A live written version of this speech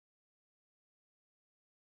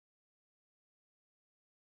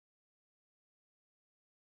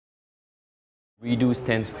ReDO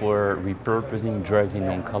stands for Repurposing Drugs in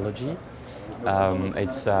Oncology.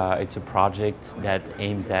 It's a project that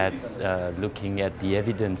aims at looking at the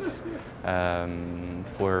evidence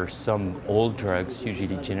for some old drugs,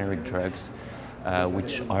 usually generic drugs,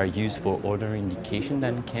 which are used for other indications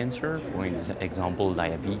than cancer, for example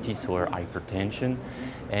diabetes or hypertension,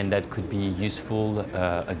 and that could be useful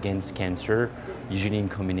against cancer, usually in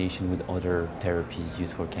combination with other therapies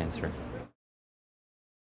used for cancer.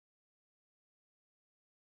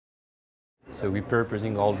 So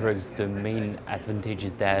repurposing all drugs, the main advantage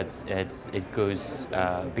is that it goes,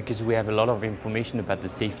 because we have a lot of information about the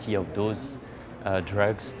safety of those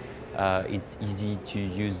drugs, it's easy to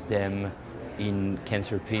use them in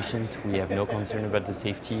cancer patients. We have no concern about the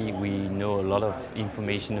safety. We know a lot of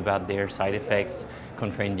information about their side effects,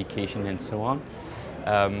 contraindication and so on.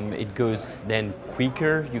 It goes then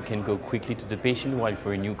quicker. You can go quickly to the patient, while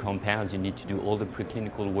for new compounds you need to do all the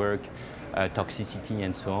preclinical work, toxicity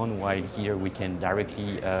and so on, while here we can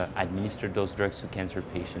directly administer those drugs to cancer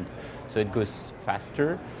patients. So it goes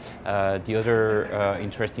faster. The other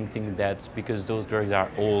interesting thing that's because those drugs are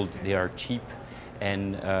old, they are cheap,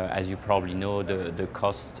 and as you probably know, the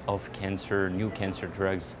cost of new cancer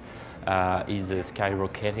drugs is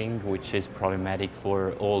skyrocketing, which is problematic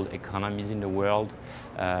for all economies in the world,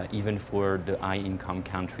 even for the high-income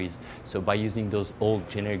countries. So by using those old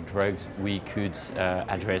generic drugs, we could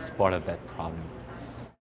address part of that problem.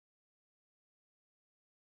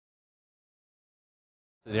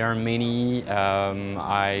 There are many.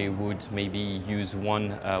 I would maybe use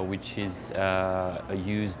one which is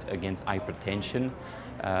used against hypertension.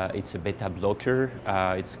 It's a beta blocker.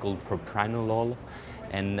 It's called propranolol,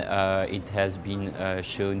 and it has been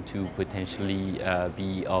shown to potentially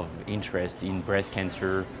be of interest in breast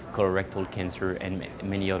cancer, colorectal cancer, and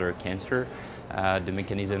many other cancer. The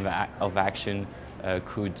mechanism of action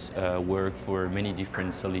could work for many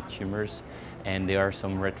different solid tumors, and there are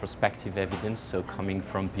some retrospective evidence, so coming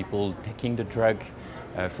from people taking the drug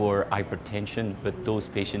for hypertension, but those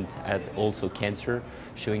patients had also cancer,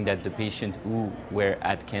 showing that the patients who were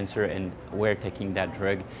at cancer and were taking that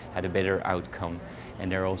drug had a better outcome.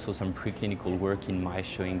 And there are also some preclinical work in mice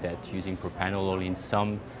showing that using propranolol in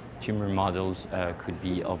some tumor models could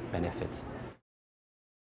be of benefit.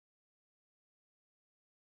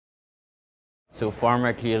 So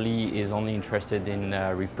pharma clearly is only interested in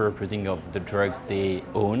repurposing of the drugs they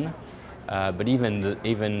own, but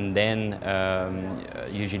even then,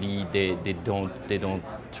 usually they don't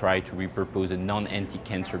try to repurpose a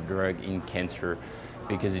non-anti-cancer drug in cancer,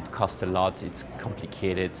 because it costs a lot, it's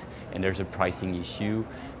complicated, and there's a pricing issue,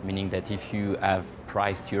 meaning that if you have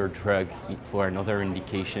priced your drug for another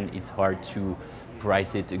indication, it's hard to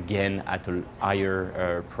price it again at a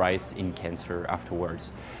higher price in cancer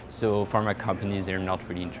afterwards. So pharma companies are not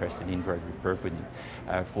really interested in drug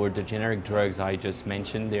repurposing. For the generic drugs I just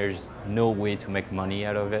mentioned, there's no way to make money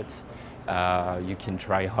out of it. You can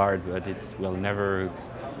try hard, but it will never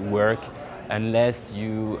work unless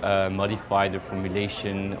you modify the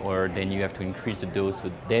formulation, or then you have to increase the dose,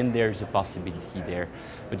 so then there's a possibility there.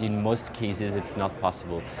 But in most cases it's not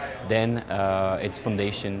possible. Then it's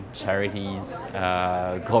foundation, charities,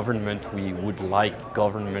 government. We would like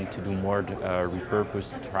government to do more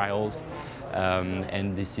repurposed trials,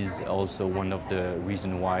 and this is also one of the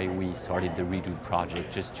reasons why we started the ReDO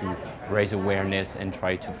project, just to raise awareness and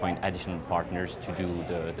try to find additional partners to do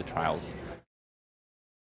the trials.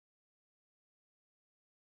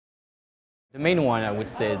 The main one, I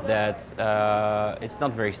would say, is that it's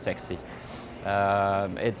not very sexy.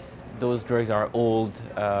 Those drugs are old,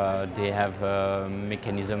 they have a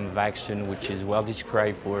mechanism of action which is well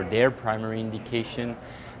described for their primary indication,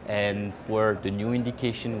 and for the new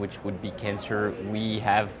indication, which would be cancer,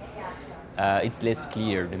 it's less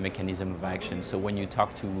clear, the mechanism of action. So when you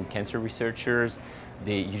talk to cancer researchers,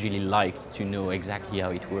 they usually like to know exactly how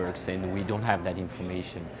it works, and we don't have that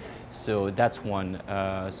information. So that's one.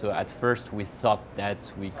 So at first we thought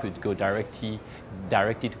that we could go directly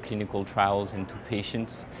to clinical trials and to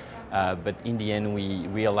patients, but in the end we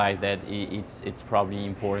realized that it's probably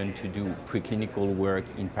important to do preclinical work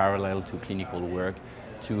in parallel to clinical work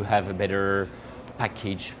to have a better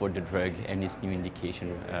package for the drug and its new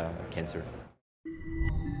indication, cancer.